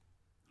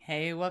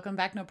Hey, welcome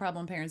back, No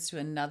Problem Parents, to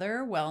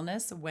another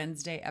Wellness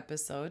Wednesday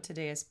episode.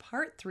 Today is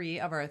part 3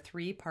 of our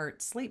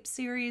 3-part sleep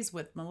series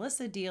with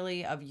Melissa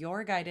Deely of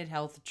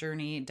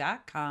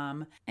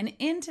YourGuidedHealthJourney.com. And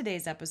in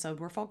today's episode,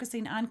 we're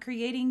focusing on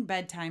creating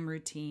bedtime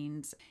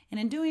routines. And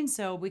in doing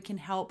so, we can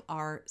help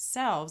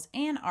ourselves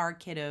and our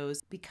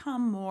kiddos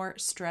become more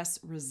stress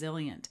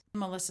resilient.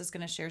 Melissa's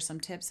going to share some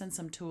tips and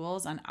some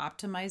tools on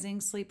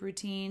optimizing sleep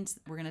routines.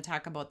 We're going to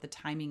talk about the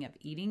timing of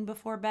eating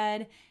before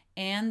bed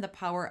and the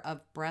power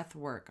of breath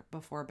work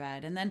before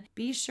bed. And then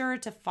be sure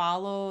to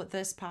follow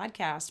this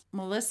podcast.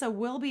 Melissa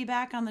will be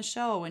back on the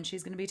show, and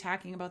she's going to be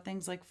talking about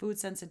things like food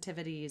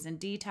sensitivities and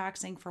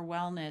detoxing for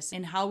wellness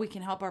and how we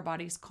can help our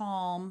bodies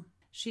calm.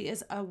 She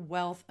is a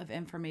wealth of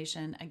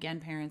information, again,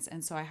 parents,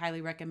 and so I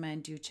highly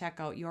recommend you check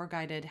out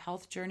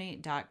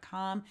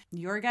YourGuidedHealthJourney.com.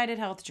 Your Guided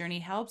Health Journey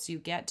helps you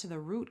get to the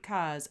root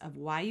cause of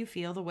why you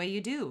feel the way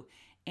you do.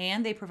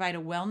 And they provide a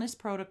wellness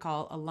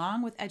protocol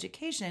along with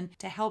education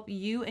to help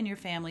you and your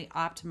family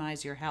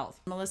optimize your health.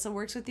 Melissa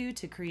works with you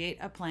to create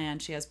a plan.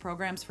 She has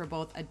programs for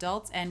both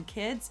adults and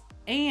kids.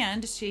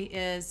 And she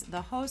is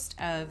the host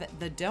of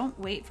the Don't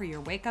Wait for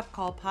Your Wake Up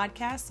Call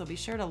podcast. So be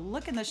sure to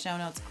look in the show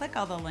notes, click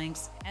all the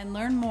links, and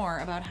learn more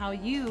about how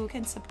you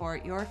can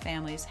support your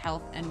family's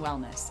health and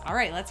wellness. All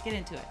right, let's get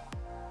into it.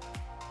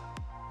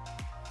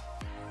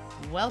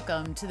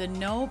 Welcome to the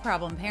No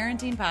Problem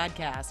Parenting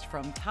Podcast.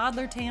 From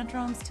toddler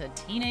tantrums to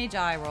teenage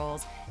eye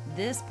rolls,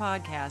 this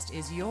podcast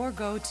is your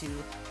go-to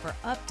for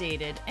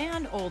updated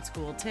and old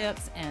school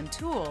tips and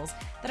tools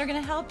that are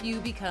going to help you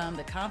become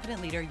the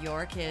confident leader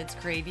your kids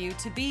crave you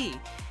to be.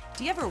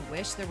 Do you ever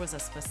wish there was a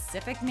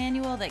specific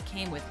manual that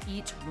came with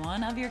each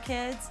one of your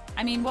kids?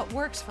 I mean, what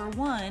works for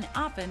one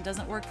often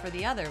doesn't work for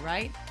the other,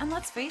 right? And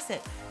let's face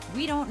it,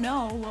 we don't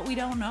know what we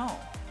don't know.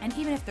 And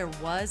even if there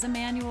was a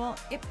manual,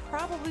 it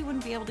probably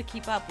wouldn't be able to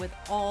keep up with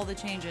all the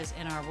changes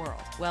in our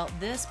world. Well,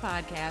 this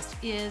podcast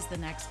is the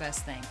next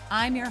best thing.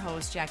 I'm your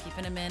host, Jackie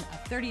Finneman,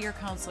 a 30-year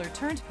counselor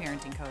turned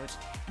parenting coach,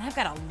 and I've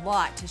got a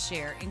lot to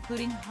share,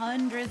 including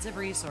hundreds of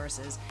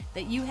resources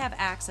that you have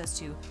access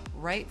to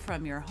right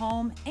from your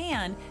home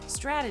and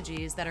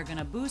strategies that are going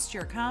to boost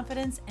your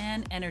confidence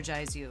and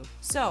energize you.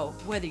 So,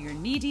 whether you're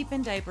knee-deep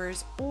in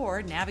diapers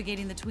or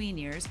navigating the tween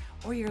years,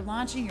 or you're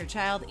launching your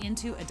child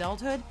into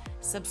adulthood,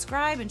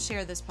 subscribe and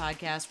share this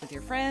podcast with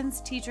your friends,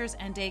 teachers,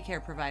 and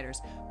daycare providers.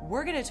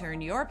 We're going to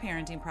turn your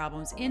parenting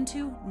problems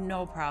into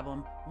no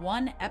problem,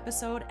 one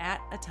episode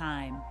at a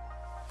time.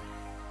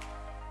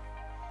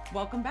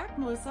 Welcome back,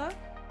 Melissa.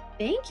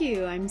 Thank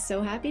you. I'm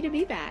so happy to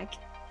be back.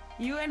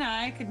 You and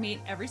I could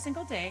meet every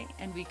single day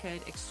and we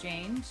could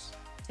exchange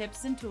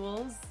tips and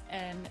tools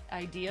and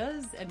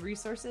ideas and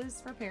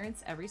resources for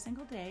parents every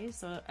single day.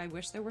 So I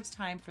wish there was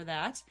time for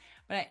that.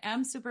 But I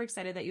am super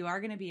excited that you are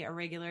going to be a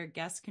regular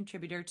guest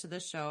contributor to the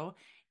show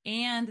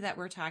and that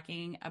we're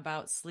talking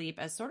about sleep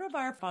as sort of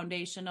our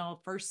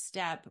foundational first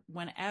step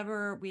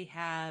whenever we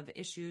have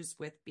issues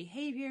with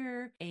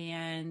behavior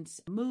and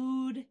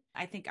mood.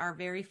 I think our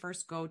very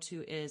first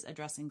go-to is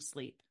addressing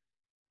sleep.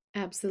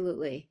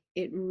 Absolutely.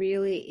 It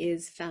really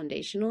is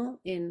foundational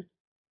in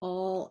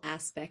all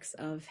aspects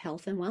of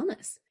health and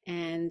wellness.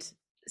 And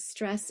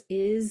stress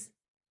is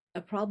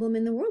a problem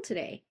in the world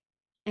today.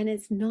 And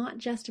it's not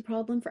just a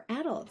problem for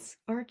adults.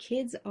 Our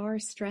kids are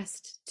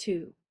stressed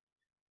too.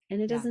 And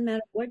it doesn't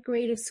matter what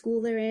grade of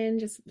school they're in,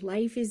 just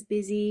life is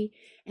busy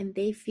and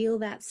they feel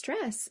that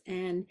stress,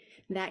 and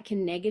that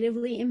can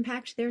negatively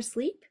impact their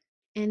sleep.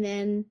 And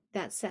then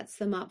that sets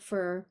them up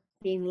for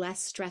being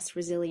less stress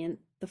resilient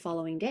the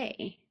following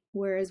day.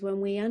 Whereas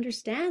when we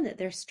understand that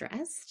they're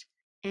stressed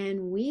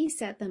and we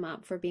set them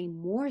up for being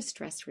more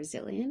stress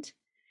resilient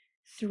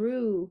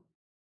through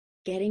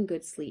getting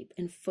good sleep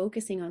and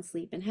focusing on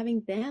sleep and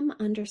having them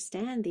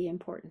understand the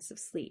importance of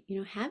sleep.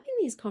 Having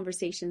these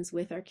conversations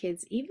with our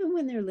kids, even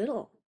when they're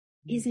little,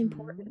 is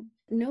important.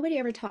 Nobody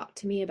ever talked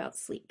to me about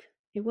sleep.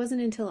 It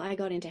wasn't until I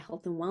got into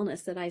health and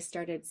wellness that I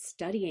started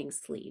studying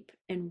sleep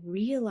and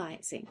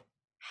realizing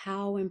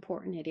how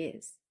important it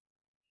is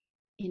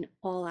in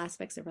all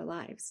aspects of our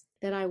lives,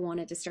 that I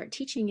wanted to start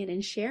teaching it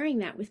and sharing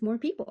that with more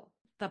people.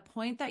 The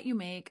point that you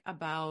make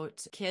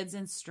about kids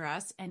and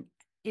stress, and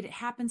it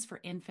happens for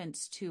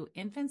infants too.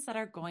 Infants that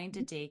are going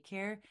to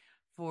daycare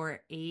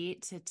for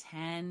 8 to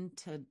 10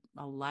 to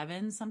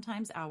 11,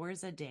 sometimes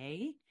hours a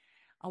day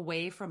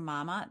away from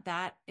mama,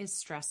 that is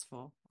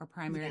stressful, or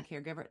primary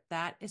caregiver.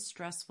 That is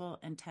stressful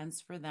and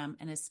tense for them.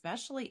 And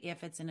especially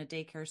if it's in a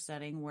daycare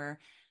setting where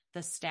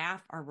the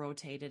staff are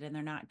rotated and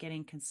they're not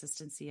getting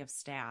consistency of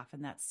staff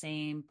and that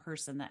same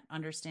person that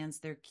understands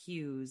their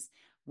cues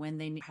when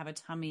they have a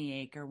tummy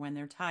ache or when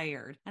they're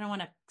tired. I don't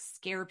want to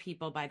scare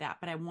people by that,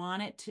 but I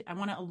want to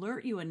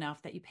alert you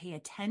enough that you pay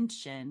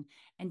attention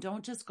and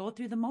don't just go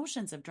through the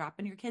motions of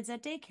dropping your kids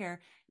at daycare,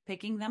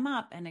 picking them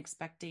up and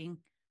expecting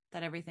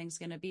that everything's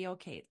going to be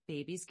okay.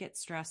 Babies get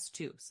stressed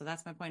too. So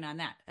that's my point on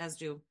that, as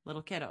do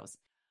little kiddos.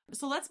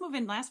 So let's move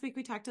in. Last week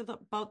we talked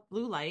about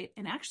blue light,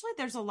 and actually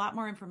there's a lot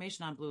more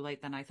information on blue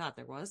light than I thought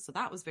there was. So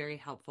that was very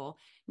helpful.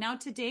 Now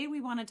today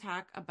we want to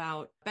talk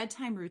about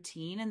bedtime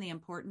routine and the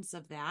importance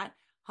of that.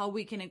 how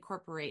we can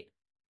incorporate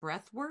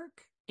breath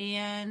work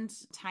and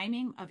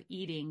timing of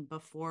eating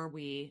before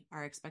we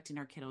are expecting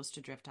our kiddos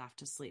to drift off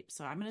to sleep.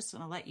 So I'm just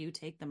going to let you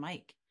take the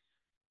mic.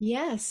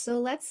 Yes, so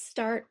let's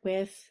start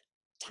with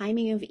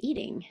timing of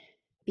eating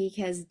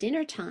because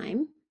dinner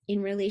time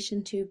in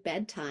relation to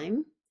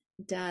bedtime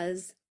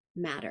does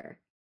matter.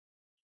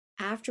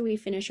 After we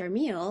finish our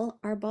meal,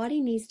 our body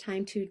needs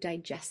time to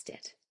digest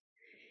it.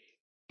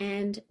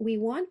 And we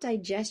want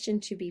digestion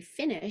to be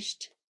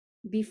finished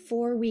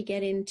before we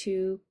get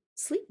into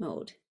sleep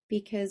mode.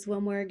 Because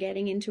when we're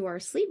getting into our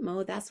sleep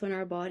mode, that's when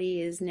our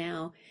body is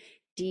now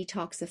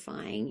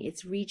detoxifying.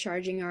 It's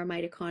recharging our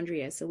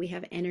mitochondria so we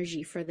have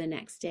energy for the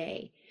next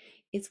day.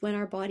 It's when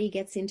our body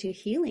gets into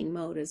healing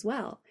mode as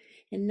well.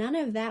 And none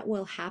of that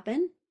will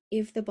happen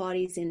if the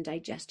body's in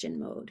digestion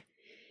mode.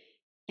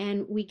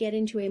 And we get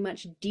into a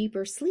much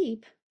deeper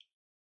sleep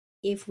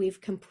if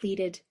we've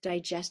completed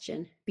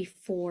digestion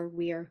before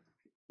we're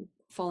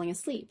falling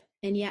asleep.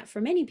 And yet for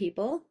many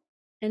people,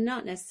 and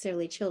not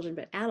necessarily children,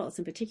 but adults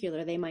in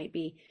particular, they might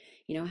be,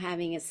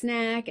 having a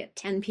snack at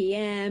 10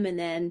 p.m. and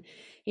then,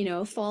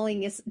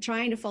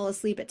 trying to fall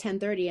asleep at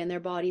 10:30 and their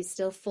body's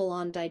still full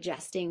on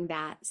digesting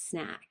that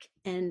snack.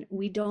 And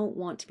we don't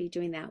want to be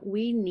doing that.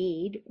 We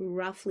need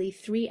roughly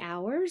 3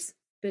 hours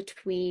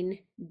between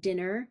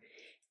dinner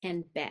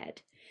and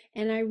bed.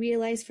 And I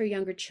realize for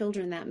younger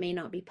children that may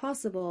not be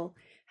possible.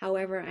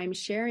 However, I'm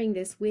sharing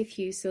this with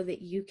you so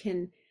that you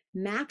can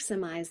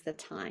maximize the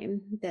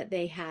time that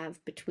they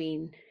have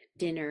between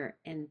dinner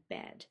and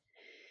bed.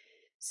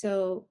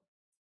 So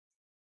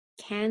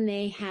can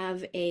they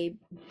have a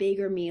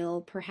bigger meal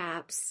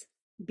perhaps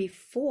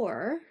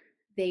before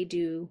they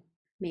do,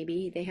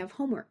 maybe they have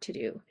homework to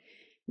do.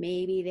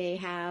 Maybe they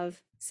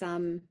have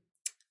some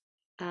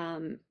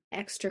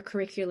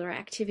extracurricular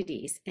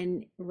activities.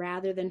 And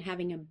rather than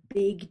having a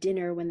big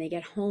dinner when they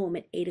get home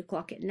at 8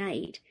 o'clock at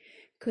night,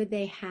 could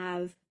they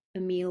have a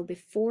meal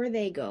before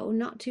they go,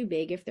 not too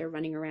big if they're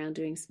running around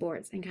doing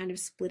sports, and kind of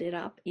split it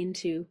up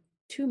into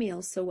 2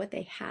 meals. So what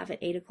they have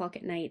at 8 o'clock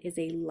at night is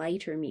a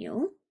lighter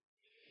meal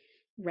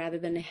rather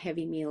than a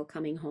heavy meal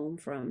coming home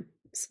from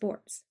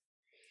sports.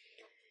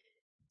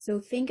 So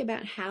think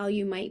about how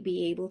you might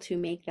be able to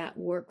make that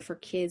work for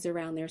kids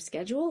around their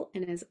schedule,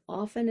 and as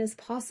often as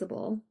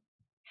possible,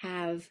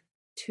 have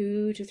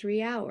 2 to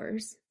 3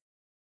 hours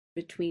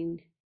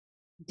between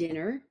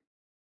dinner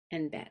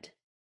and bed.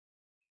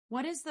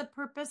 What is the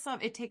purpose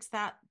of it takes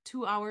that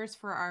 2 hours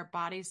for our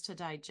bodies to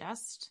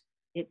digest?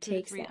 It 2 to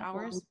takes 3 that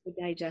hours long for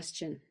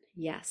digestion.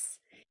 Yes.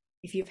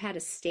 If you've had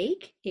a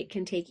steak, it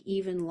can take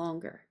even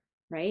longer,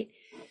 right?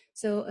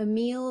 So a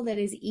meal that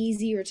is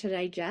easier to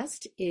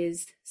digest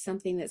is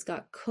something that's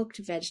got cooked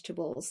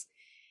vegetables.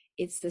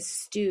 It's the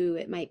stew.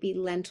 It might be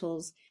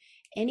lentils.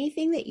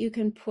 Anything that you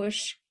can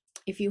push,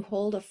 if you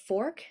hold a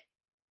fork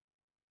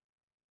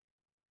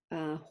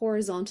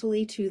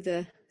horizontally to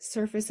the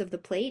surface of the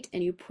plate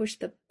and you push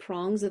the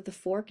prongs of the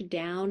fork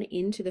down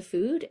into the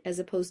food as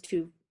opposed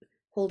to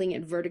holding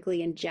it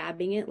vertically and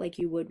jabbing it like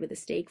you would with a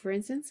steak, for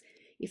instance.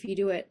 If you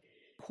do it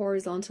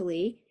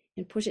horizontally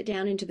and push it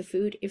down into the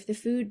food, if the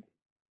food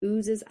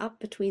oozes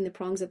up between the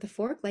prongs of the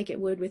fork like it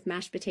would with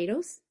mashed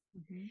potatoes,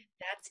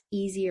 that's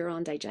easier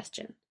on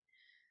digestion.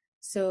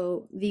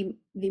 So the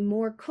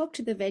more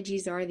cooked the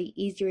veggies are, the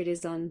easier it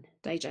is on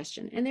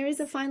digestion. And there is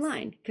a fine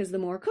line because the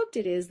more cooked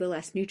it is, the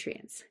less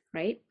nutrients,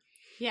 right?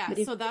 Yeah,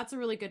 so that's a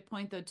really good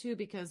point though too,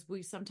 because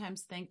we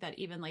sometimes think that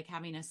even like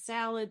having a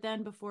salad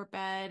then before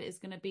bed is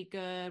going to be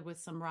good with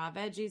some raw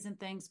veggies and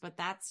things, but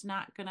that's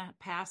not going to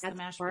pass the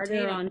mashed harder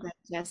potato. on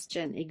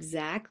digestion.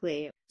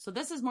 Exactly. So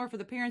this is more for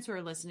the parents who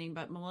are listening,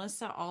 but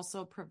Melissa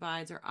also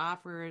provides or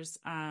offers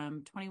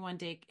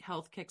 21-day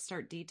health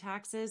kickstart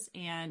detoxes,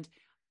 and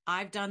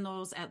I've done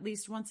those at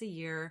least once a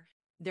year.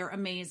 They're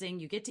amazing.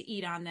 You get to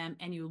eat on them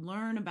and you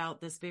learn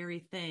about this very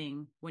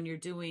thing when you're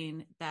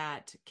doing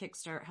that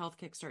health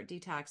kickstart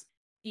detox.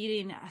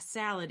 Eating a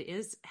salad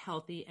is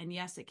healthy, and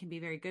yes, it can be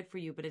very good for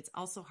you, but it's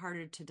also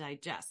harder to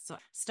digest. So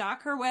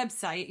stalk her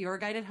website,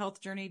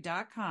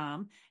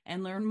 yourguidedhealthjourney.com,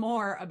 and learn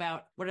more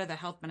about what are the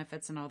health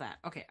benefits and all that.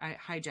 Okay, I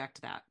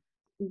hijacked that.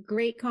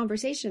 Great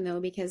conversation though,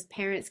 because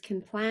parents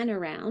can plan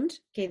around,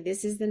 okay,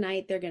 this is the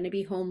night they're going to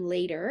be home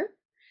later.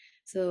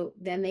 So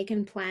then they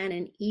can plan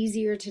an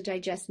easier to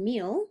digest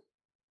meal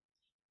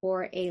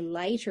or a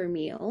lighter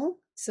meal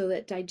so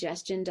that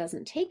digestion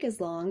doesn't take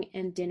as long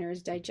and dinner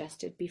is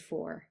digested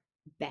before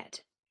bed.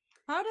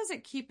 How does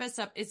it keep us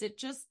up? Is it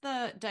just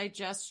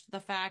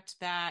the fact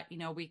that,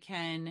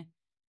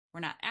 we're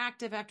not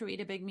active after we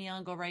eat a big meal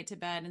and go right to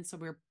bed, and so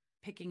we're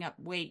picking up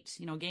weight,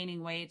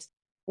 gaining weight?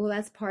 Well,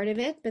 that's part of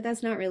it, but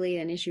that's not really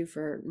an issue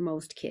for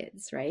most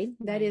kids, right?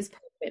 That is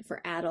part of it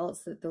for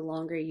adults, that the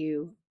longer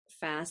you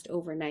fast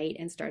overnight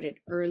and start it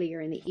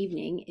earlier in the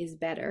evening is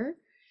better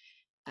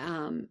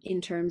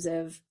in terms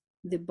of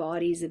the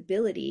body's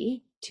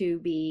ability to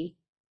be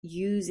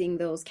using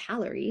those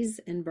calories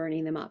and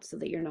burning them up so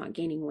that you're not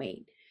gaining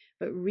weight.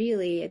 But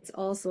really, it's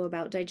also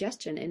about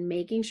digestion and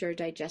making sure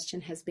digestion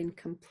has been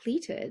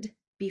completed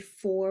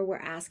before we're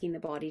asking the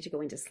body to go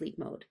into sleep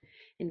mode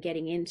and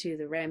getting into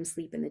the REM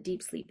sleep and the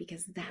deep sleep,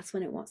 because that's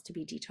when it wants to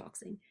be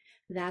detoxing.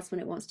 That's when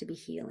it wants to be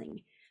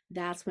healing.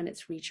 That's when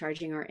it's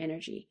recharging our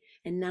energy.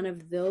 And none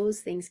of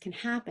those things can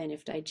happen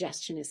if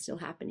digestion is still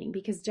happening,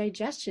 because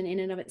digestion in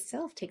and of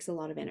itself takes a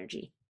lot of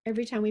energy.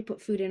 Every time we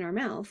put food in our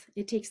mouth,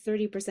 it takes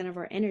 30% of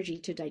our energy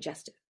to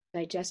digest it.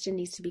 Digestion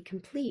needs to be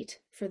complete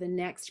for the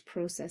next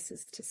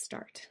processes to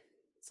start.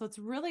 So it's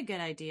a really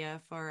good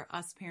idea for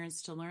us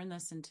parents to learn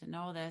this and to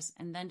know this,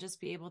 and then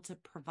just be able to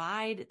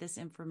provide this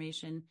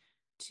information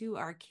to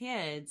our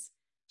kids.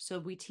 So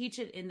we teach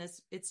it in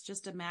this, it's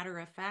just a matter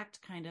of fact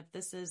kind of,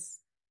 this is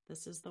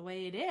the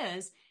way it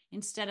is,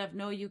 instead of,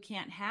 no, you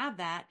can't have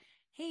that.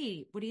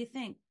 Hey, what do you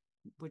think?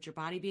 Would your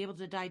body be able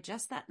to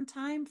digest that in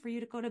time for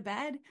you to go to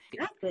bed?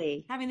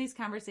 Exactly. Having these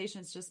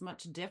conversations just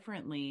much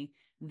differently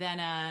than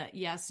a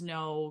yes,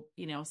 no,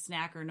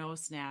 snack or no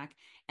snack.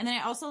 And then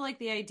I also like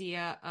the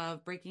idea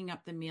of breaking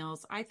up the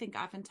meals. I think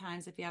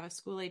oftentimes if you have a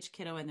school age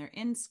kiddo and they're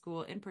in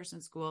school, in-person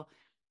school,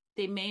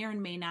 they may or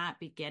may not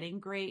be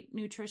getting great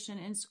nutrition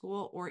in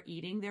school or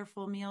eating their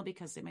full meal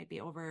because they might be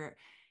over,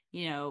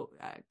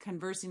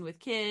 conversing with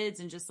kids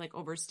and just like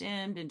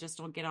overstimmed and just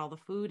don't get all the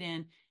food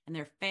in, and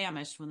they're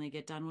famished when they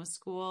get done with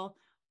school.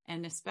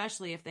 And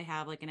especially if they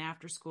have like an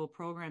after school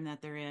program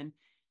that they're in.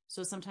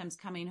 So sometimes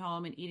coming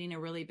home and eating a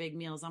really big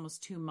meal is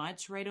almost too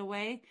much right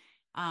away.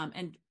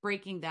 And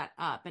breaking that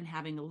up and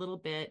having a little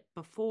bit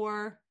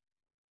before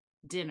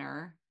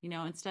dinner,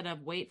 instead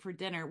of wait for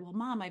dinner. Well,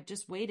 Mom, I've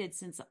just waited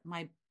since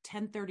my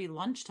 10:30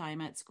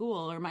 lunchtime at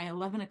school or my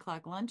 11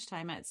 o'clock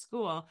lunchtime at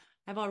school.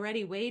 I've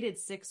already waited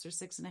 6 or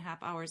 6.5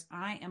 hours.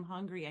 I am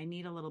hungry. I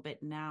need a little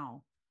bit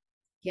now.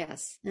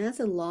 Yes, and that's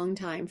a long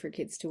time for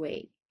kids to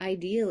wait.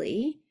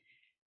 Ideally,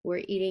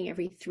 we're eating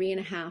every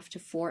 3.5 to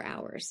 4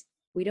 hours.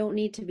 We don't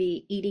need to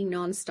be eating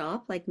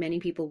nonstop like many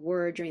people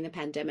were during the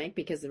pandemic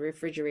because the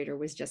refrigerator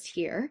was just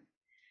here.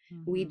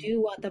 We Mm-hmm.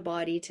 do want the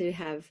body to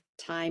have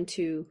time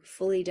to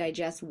fully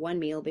digest one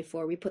meal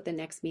before we put the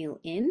next meal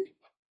in.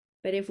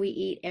 But if we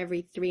eat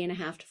every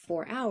 3.5 to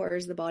 4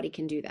 hours, the body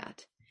can do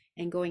that.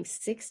 And going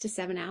 6 to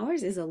 7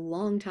 hours is a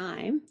long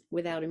time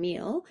without a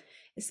meal,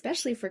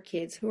 especially for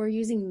kids who are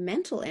using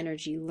mental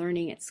energy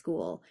learning at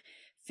school,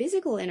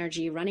 physical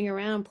energy running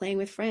around, playing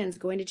with friends,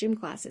 going to gym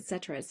class,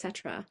 etc.,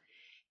 etc.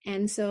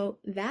 And so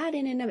that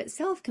in and of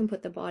itself can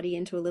put the body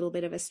into a little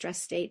bit of a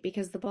stress state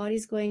because the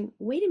body's going,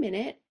 wait a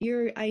minute,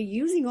 you're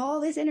using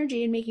all this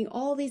energy and making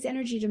all these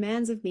energy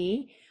demands of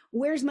me.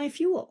 Where's my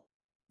fuel?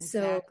 So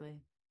Exactly.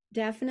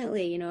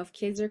 definitely, if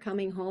kids are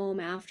coming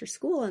home after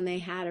school and they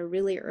had a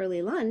really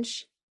early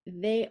lunch,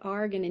 they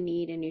are going to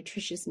need a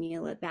nutritious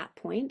meal at that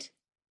point,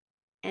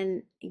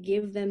 and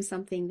give them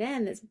something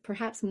then that's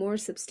perhaps more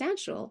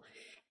substantial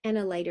and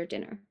a lighter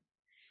dinner.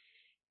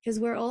 Because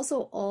we're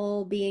also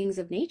all beings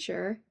of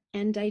nature,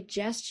 and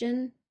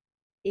digestion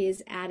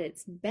is at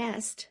its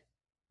best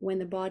when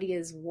the body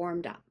is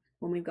warmed up,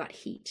 when we've got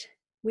heat,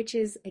 which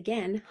is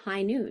again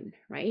high noon,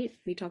 right?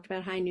 We talked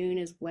about high noon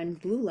is when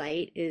blue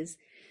light is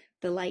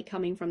the light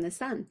coming from the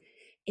sun.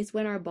 It's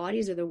when our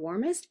bodies are the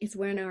warmest. It's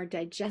when our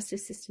digestive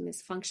system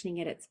is functioning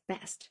at its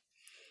best.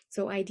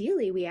 So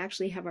ideally, we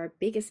actually have our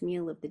biggest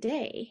meal of the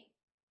day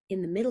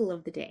in the middle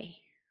of the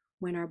day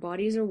when our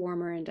bodies are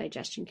warmer and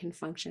digestion can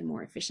function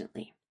more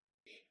efficiently,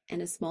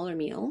 and a smaller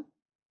meal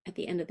at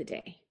the end of the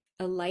day.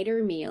 A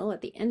lighter meal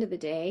at the end of the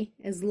day,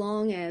 as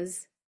long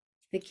as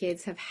the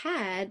kids have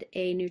had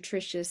a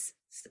nutritious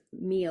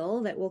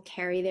meal that will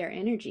carry their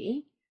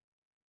energy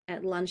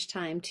at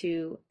lunchtime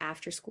to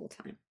after school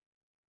time.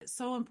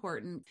 So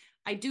important.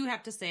 I do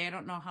have to say, I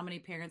don't know how many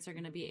parents are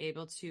going to be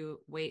able to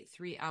wait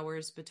 3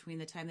 hours between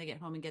the time they get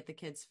home and get the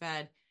kids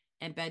fed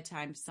and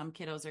bedtime. Some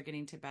kiddos are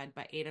getting to bed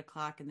by 8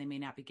 o'clock and they may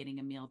not be getting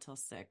a meal till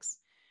 6.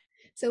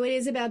 So it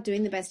is about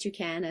doing the best you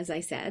can, as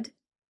I said,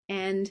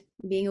 and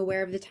being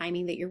aware of the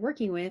timing that you're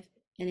working with,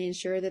 and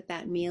ensure that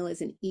that meal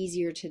is an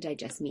easier to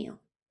digest meal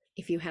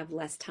if you have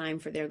less time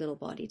for their little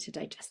body to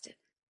digest it.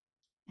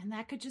 And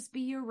that could just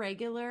be your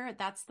regular,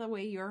 that's the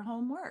way your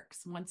home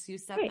works. Once you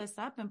set Right. this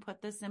up and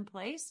put this in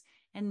place,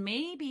 and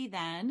maybe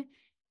then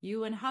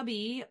you and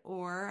hubby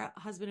or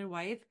husband and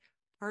wife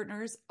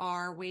partners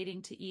are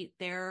waiting to eat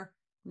their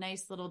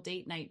nice little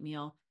date night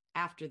meal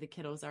after the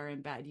kiddos are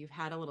in bed. You've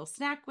had a little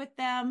snack with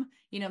them.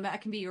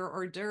 That can be your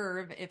hors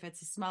d'oeuvre if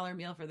it's a smaller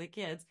meal for the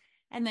kids.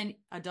 And then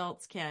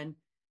adults can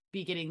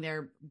be getting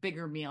their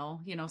bigger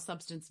meal,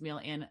 substance meal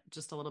in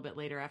just a little bit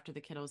later after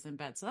the kiddos in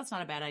bed. So that's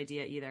not a bad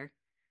idea either.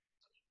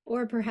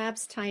 Or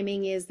perhaps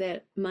timing is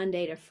that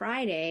Monday to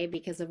Friday,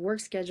 because of work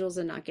schedules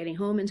and not getting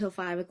home until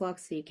 5 o'clock,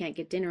 so you can't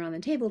get dinner on the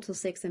table till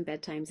 6 and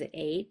bedtime's at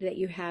 8, that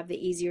you have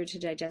the easier to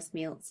digest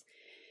meals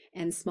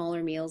and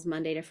smaller meals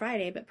Monday to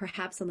Friday. But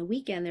perhaps on the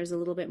weekend, there's a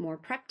little bit more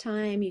prep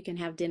time. You can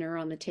have dinner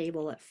on the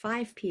table at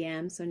 5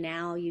 p.m. So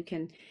now you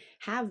can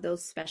have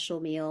those special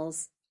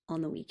meals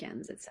on the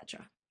weekends,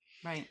 etc.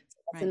 Right, So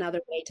that's right.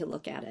 another way to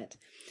look at it.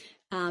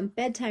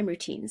 Bedtime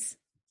routines.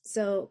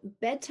 So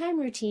bedtime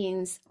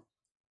routines,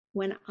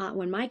 when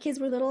my kids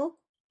were little,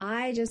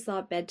 I just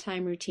thought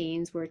bedtime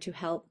routines were to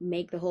help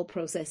make the whole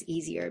process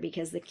easier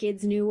because the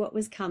kids knew what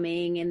was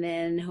coming, and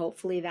then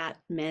hopefully that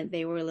meant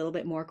they were a little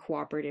bit more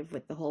cooperative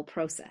with the whole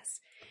process.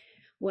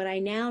 What I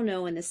now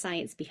know and the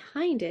science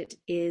behind it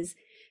is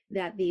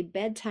that the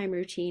bedtime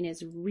routine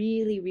is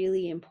really,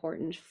 really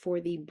important for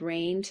the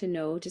brain to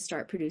know to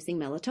start producing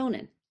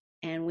melatonin.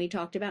 And we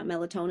talked about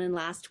melatonin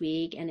last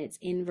week and its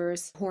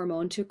inverse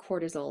hormone to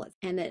cortisol,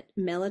 and that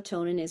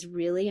melatonin is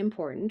really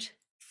important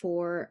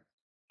for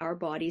our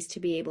bodies to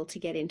be able to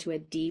get into a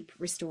deep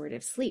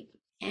restorative sleep.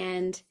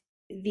 And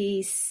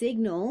the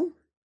signal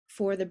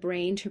for the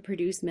brain to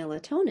produce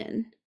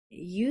melatonin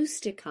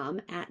used to come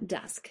at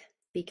dusk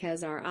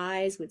because our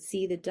eyes would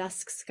see the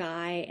dusk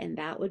sky and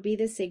that would be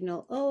the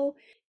signal, oh,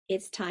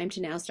 it's time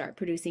to now start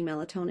producing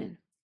melatonin.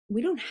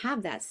 We don't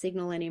have that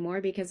signal anymore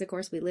because, of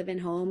course, we live in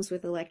homes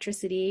with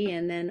electricity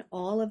and then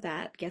all of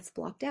that gets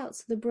blocked out.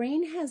 So the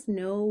brain has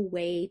no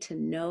way to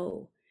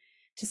know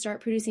to start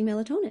producing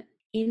melatonin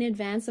in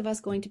advance of us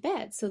going to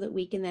bed so that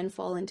we can then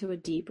fall into a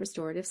deep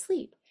restorative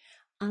sleep,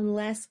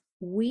 unless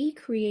we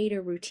create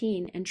a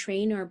routine and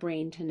train our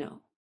brain to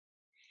know.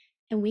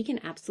 And we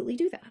can absolutely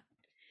do that.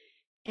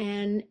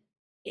 And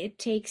it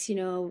takes,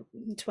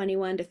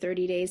 21 to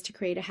 30 days to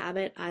create a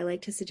habit. I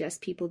like to suggest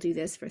people do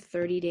this for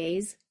 30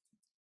 days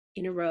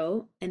in a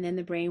row, and then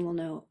the brain will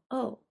know,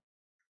 oh,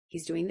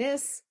 he's doing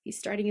this, he's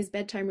starting his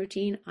bedtime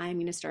routine, I'm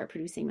going to start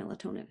producing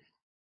melatonin.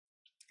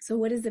 So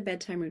what is the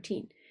bedtime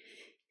routine?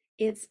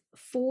 It's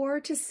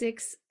 4 to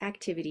 6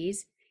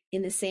 activities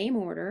in the same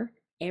order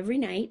every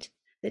night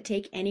that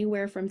take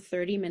anywhere from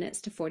 30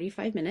 minutes to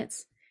 45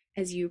 minutes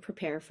as you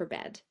prepare for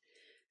bed.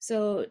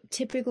 So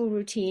typical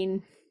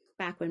routine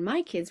back when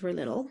my kids were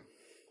little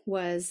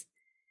was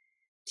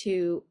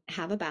to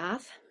have a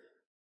bath,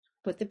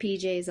 put the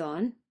PJs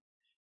on,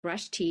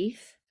 brush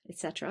teeth,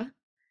 etc.,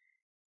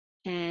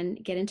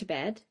 and get into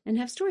bed and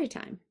have story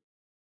time.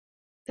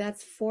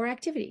 That's 4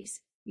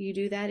 activities. You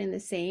do that in the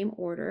same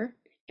order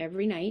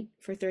every night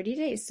for 30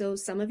 days. So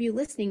some of you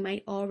listening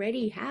might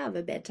already have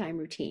a bedtime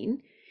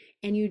routine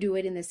and you do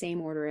it in the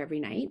same order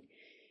every night.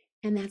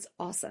 And that's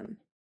awesome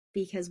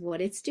because what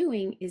it's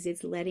doing is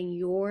it's letting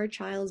your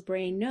child's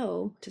brain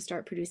know to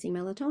start producing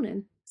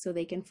melatonin so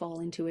they can fall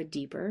into a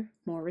deeper,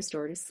 more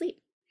restorative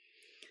sleep.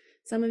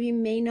 Some of you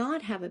may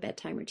not have a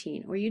bedtime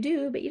routine, or you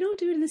do, but you don't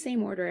do it in the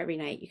same order every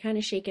night. You kind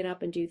of shake it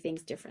up and do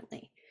things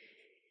differently.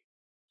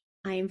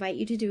 I invite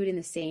you to do it in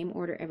the same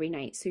order every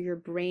night so your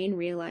brain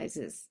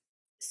realizes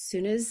as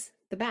soon as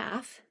the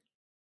bath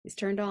is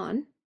turned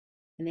on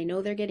and they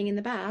know they're getting in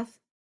the bath,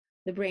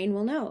 the brain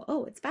will know,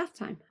 oh, it's bath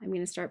time. I'm going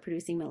to start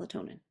producing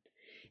melatonin.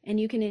 And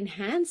you can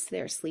enhance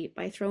their sleep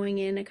by throwing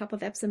in a cup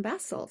of Epsom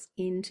bath salts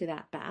into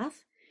that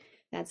bath.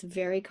 That's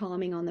very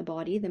calming on the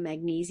body. The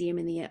magnesium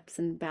in the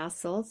Epsom bath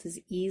salts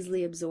is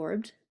easily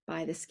absorbed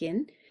by the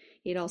skin.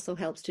 It also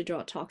helps to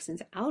draw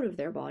toxins out of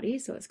their body,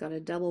 so it's got a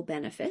double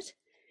benefit.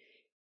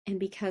 And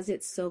because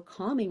it's so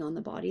calming on the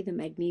body, the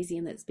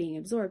magnesium that's being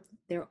absorbed,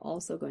 they're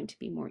also going to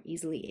be more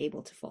easily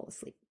able to fall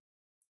asleep.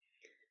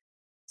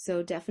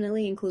 So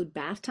definitely include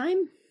bath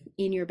time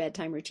in your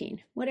bedtime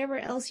routine. Whatever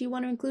else you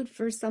want to include,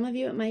 for some of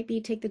you, it might be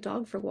take the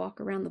dog for a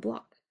walk around the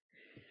block.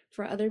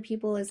 For other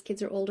people, as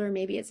kids are older,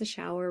 maybe it's a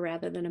shower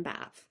rather than a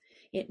bath.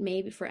 It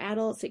may be, for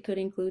adults, it could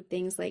include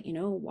things like,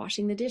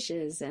 washing the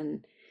dishes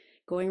and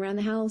going around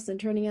the house and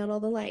turning out all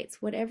the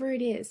lights. Whatever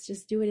it is,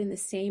 just do it in the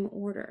same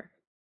order.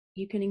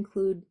 You can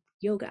include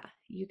yoga.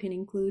 You can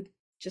include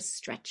just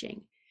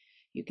stretching.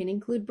 You can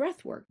include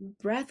breath work.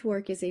 Breath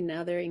work is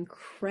another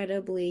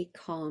incredibly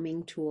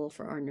calming tool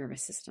for our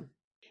nervous system.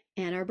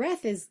 And our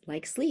breath is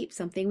like sleep,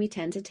 something we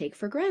tend to take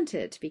for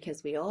granted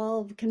because we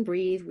all can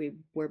breathe.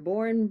 We're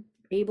born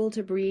able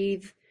to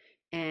breathe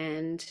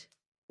and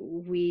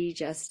we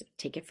just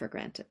take it for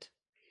granted.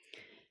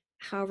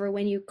 However,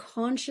 when you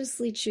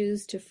consciously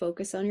choose to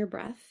focus on your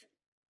breath,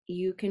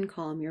 you can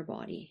calm your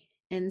body.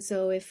 And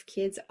so if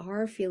kids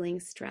are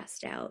feeling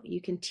stressed out, you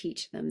can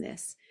teach them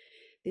this.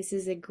 This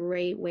is a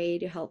great way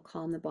to help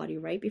calm the body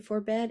right before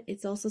bed.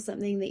 It's also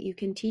something that you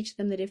can teach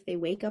them that if they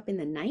wake up in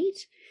the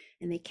night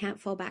and they can't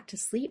fall back to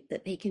sleep,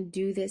 that they can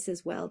do this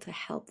as well to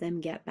help them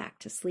get back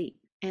to sleep.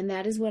 And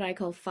that is what I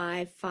call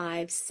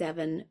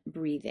 5-5-7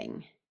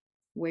 breathing,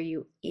 where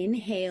you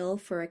inhale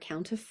for a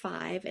count of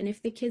 5. And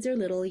if the kids are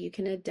little, you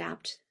can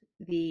adapt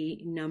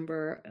the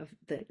number of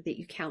that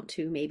you count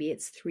to. Maybe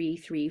it's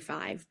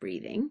 3-3-5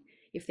 breathing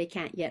if they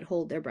can't yet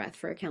hold their breath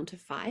for a count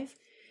of 5.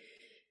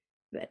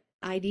 But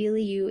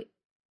ideally, you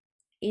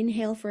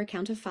inhale for a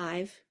count of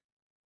 5,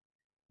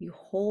 you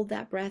hold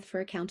that breath for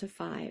a count of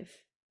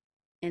 5,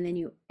 and then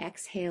you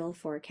exhale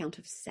for a count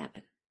of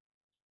 7,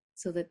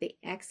 so that the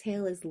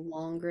exhale is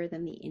longer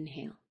than the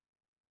inhale.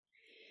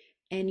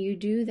 And you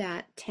do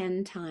that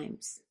 10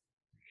 times,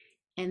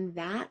 and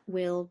that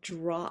will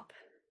drop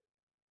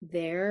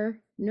their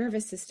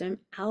nervous system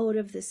out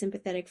of the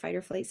sympathetic fight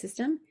or flight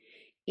system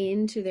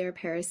into their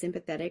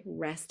parasympathetic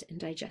rest and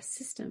digest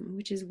system,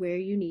 which is where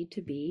you need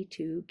to be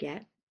to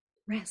get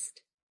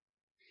rest.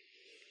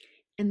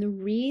 And the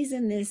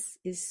reason this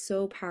is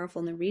so powerful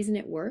and the reason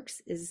it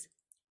works is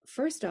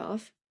First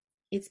off,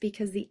 it's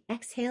because the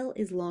exhale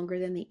is longer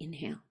than the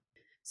inhale.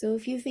 So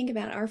if you think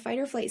about our fight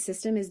or flight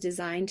system is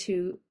designed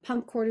to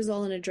pump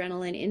cortisol and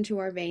adrenaline into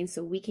our veins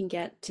so we can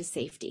get to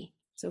safety.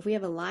 So if we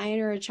have a lion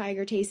or a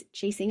tiger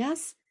chasing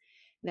us,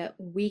 that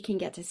we can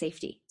get to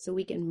safety so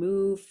we can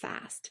move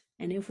fast.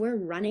 And if we're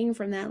running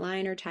from that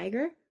lion or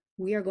tiger,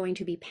 we are going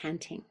to be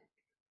panting,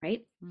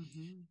 right?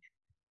 Mm-hmm.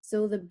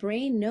 So the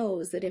brain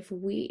knows that if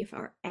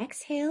our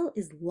exhale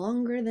is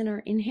longer than our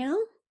inhale,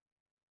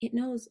 it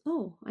knows,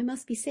 oh, I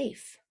must be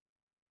safe.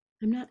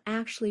 I'm not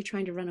actually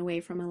trying to run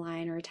away from a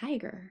lion or a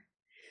tiger.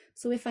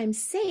 So if I'm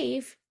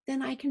safe,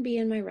 then I can be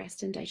in my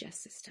rest and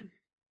digest system.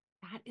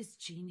 That is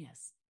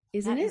genius.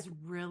 Isn't That it? is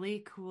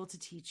really cool to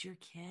teach your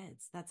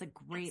kids. That's a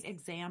great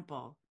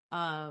example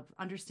of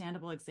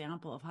understandable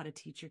example of how to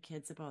teach your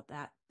kids about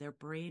that. Their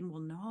brain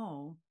will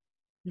know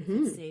if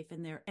it's safe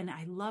in there. And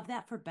I love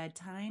that for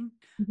bedtime.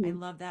 I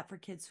love that for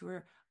kids who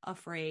are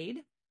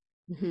afraid.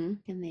 And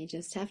they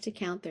just have to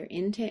count their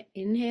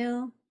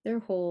inhale, their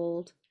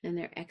hold, and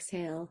their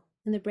exhale.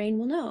 And the brain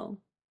will know.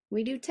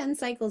 We do 10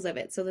 cycles of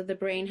it so that the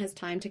brain has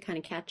time to kind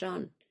of catch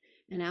on.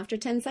 And after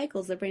 10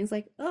 cycles, the brain's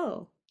like,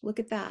 oh, look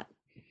at that.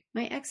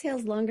 My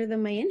exhale's longer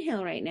than my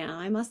inhale right now.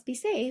 I must be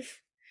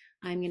safe.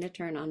 I'm going to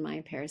turn on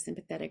my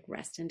parasympathetic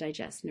rest and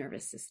digest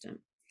nervous system.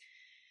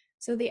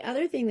 So the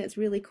other thing that's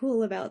really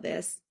cool about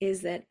this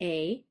is that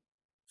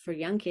for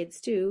young kids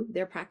too,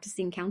 they're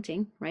practicing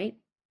counting, right?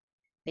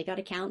 They got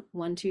to count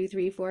 1, 2,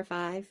 3, 4,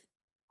 5,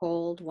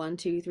 hold 1,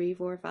 2, 3,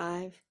 4,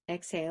 5,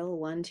 exhale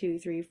 1, 2,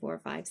 3, 4,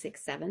 5,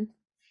 6, 7.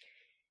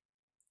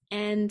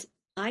 And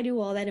I do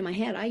all that in my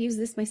head. I use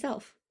this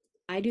myself.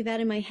 I do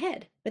that in my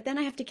head, but then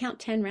I have to count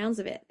 10 rounds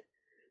of it.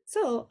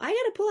 So I got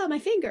to pull out my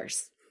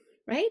fingers,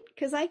 right?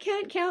 Because I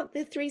can't count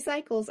the 3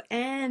 cycles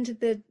and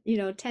the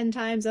 10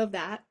 times of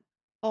that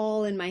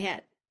all in my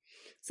head.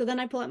 So then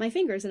I pull out my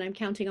fingers and I'm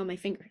counting on my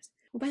fingers.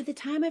 Well, by the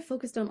time I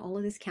focused on all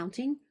of this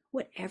counting,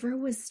 whatever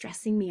was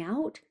stressing me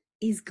out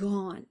is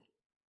gone.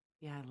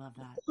 Yeah, I love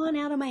that. Gone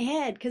out of my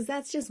head, because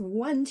that's just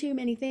one too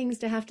many things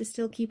to have to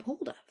still keep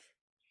hold of.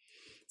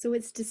 So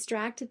it's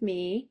distracted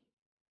me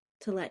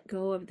to let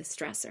go of the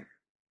stressor.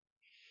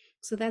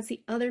 So that's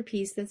the other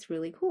piece that's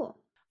really cool.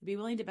 I'd be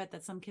willing to bet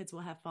that some kids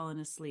will have fallen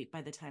asleep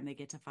by the time they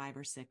get to 5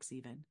 or 6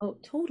 even. Oh,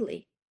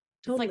 totally.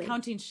 It's like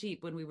counting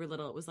sheep when we were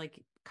little. It was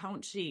like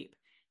count sheep,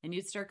 and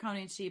you'd start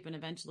counting sheep and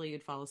eventually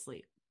you'd fall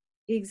asleep.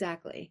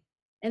 Exactly.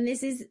 And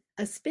this is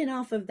a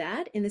spin-off of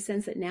that in the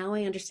sense that now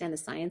I understand the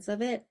science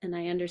of it and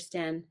I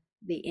understand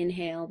the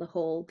inhale, the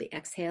hold, the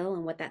exhale,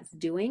 and what that's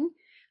doing.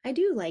 I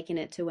do liken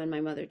it to when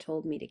my mother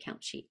told me to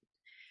count sheep.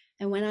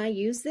 And when I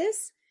use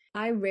this,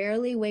 I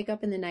rarely wake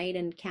up in the night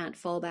and can't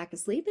fall back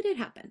asleep, but it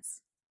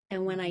happens.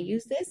 And when I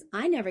use this,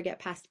 I never get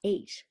past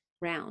 8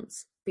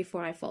 rounds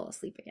before I fall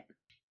asleep again.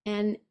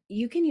 And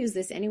you can use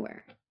this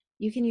anywhere.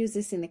 You can use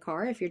this in the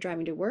car if you're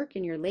driving to work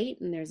and you're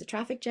late and there's a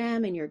traffic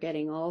jam and you're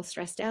getting all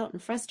stressed out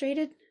and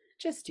frustrated.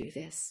 Just do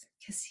this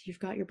because you've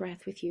got your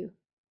breath with you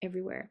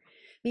everywhere.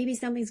 Maybe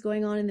something's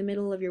going on in the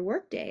middle of your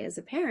workday as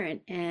a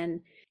parent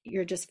and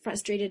you're just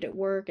frustrated at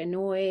work,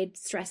 annoyed,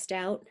 stressed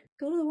out.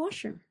 Go to the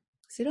washroom,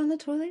 sit on the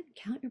toilet,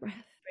 count your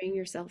breath, bring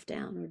yourself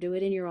down, or do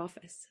it in your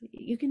office.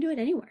 You can do it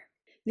anywhere.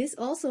 This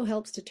also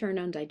helps to turn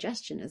on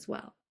digestion as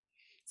well.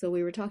 So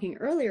we were talking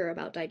earlier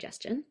about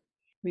digestion.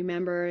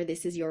 Remember,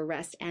 this is your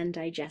rest and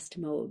digest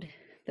mode.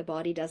 The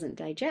body doesn't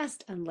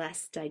digest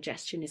unless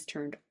digestion is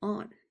turned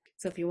on.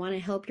 So if you want to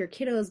help your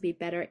kiddos be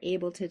better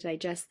able to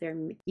digest their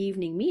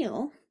evening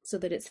meal so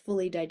that it's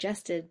fully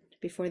digested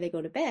before they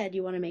go to bed,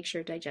 you want to make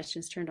sure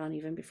digestion's turned on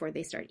even before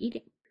they start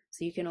eating.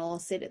 So you can all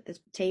sit at the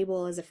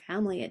table as a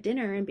family at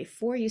dinner, and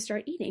before you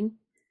start eating,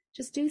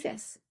 just do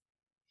this.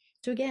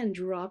 So again,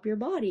 drop your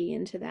body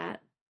into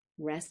that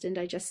rest and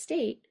digest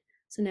state.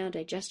 So now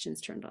digestion's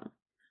turned on,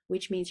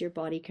 which means your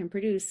body can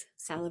produce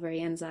salivary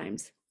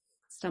enzymes,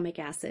 stomach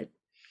acid,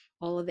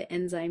 all of the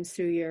enzymes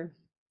through your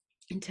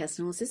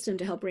intestinal system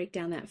to help break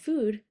down that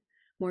food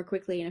more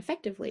quickly and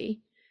effectively.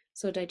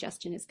 So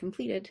digestion is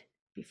completed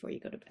before you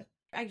go to bed.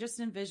 I just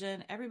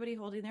envision everybody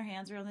holding their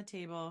hands around the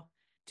table,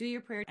 do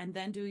your prayer, and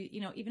then do,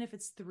 even if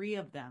it's 3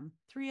 of them,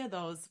 3 of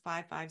those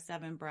 5, 5,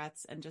 7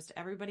 breaths, and just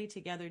everybody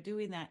together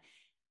doing that.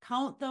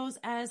 Count those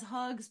as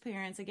hugs,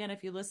 parents. Again,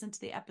 if you listen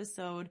to the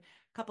episode,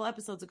 a couple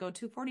episodes ago,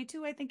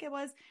 242, I think it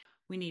was,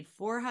 we need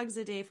 4 hugs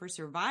a day for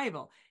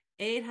survival,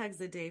 8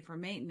 hugs a day for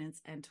maintenance,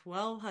 and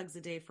 12 hugs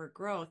a day for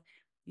growth.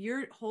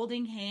 You're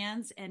holding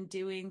hands and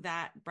doing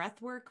that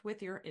breath work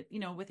with your,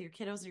 with your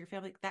kiddos and your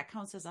family. That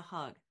counts as a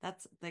hug.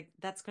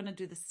 That's going to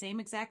do the same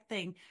exact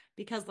thing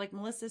because like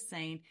Melissa's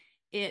saying,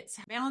 it's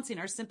balancing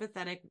our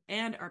sympathetic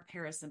and our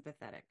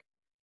parasympathetic.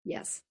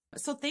 Yes.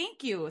 So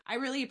thank you. I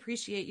really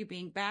appreciate you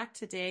being back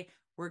today.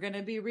 We're going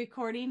to be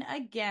recording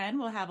again.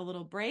 We'll have a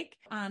little break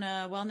on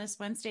a Wellness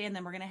Wednesday, and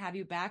then we're going to have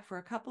you back for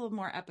a couple of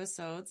more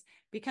episodes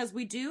because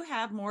we do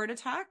have more to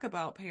talk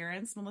about,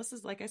 parents.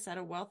 Melissa's, like I said,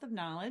 a wealth of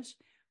knowledge.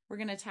 We're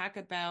going to talk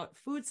about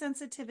food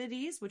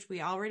sensitivities, which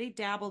we already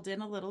dabbled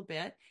in a little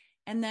bit,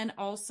 and then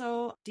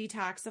also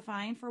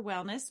detoxifying for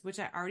wellness, which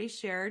I already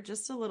shared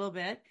just a little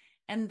bit.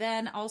 and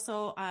then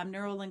also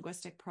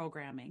neuro-linguistic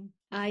programming.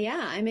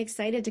 Yeah, I'm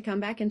excited to come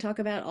back and talk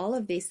about all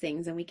of these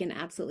things, and we can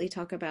absolutely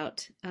talk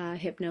about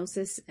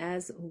hypnosis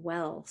as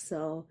well.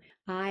 So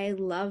I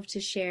love to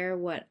share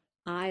what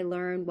I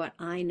learn, what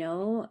I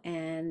know,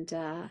 and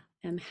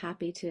am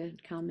happy to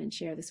come and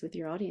share this with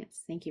your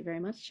audience. Thank you very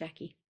much,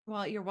 Jackie.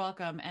 Well, you're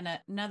welcome. And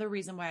another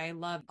reason why I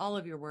love all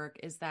of your work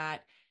is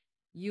that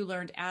you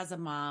learned as a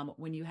mom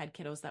when you had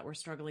kiddos that were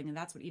struggling, and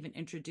that's what even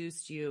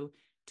introduced you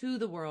to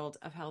the world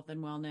of health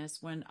and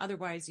wellness when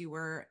otherwise you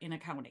were in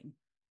accounting.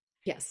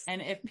 Yes.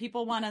 And if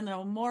people want to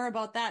know more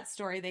about that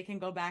story, they can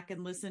go back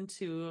and listen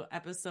to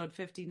episode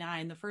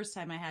 59, the first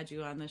time I had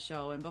you on the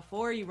show and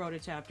before you wrote a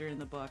chapter in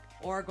the book,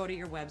 or go to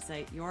your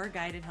website,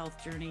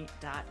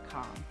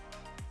 yourguidedhealthjourney.com.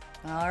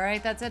 All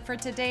right, that's it for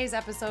today's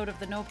episode of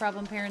the No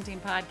Problem Parenting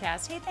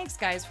Podcast. Hey, thanks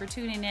guys for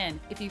tuning in.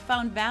 If you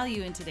found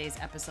value in today's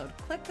episode,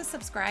 click the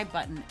subscribe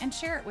button and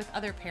share it with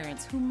other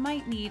parents who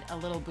might need a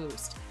little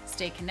boost.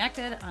 Stay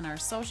connected on our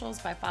socials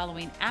by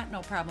following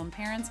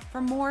 @NoProblemParents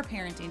for more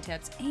parenting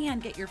tips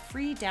and get your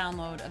free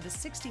download of the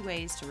 60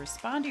 ways to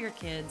respond to your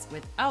kids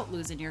without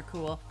losing your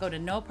cool. Go to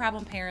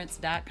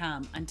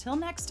noproblemparents.com. Until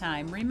next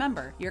time,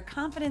 remember, your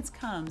confidence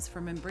comes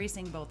from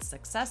embracing both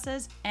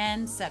successes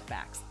and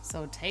setbacks.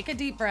 So take a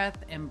deep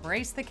breath,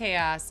 embrace the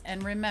chaos,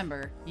 and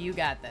remember, you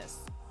got this.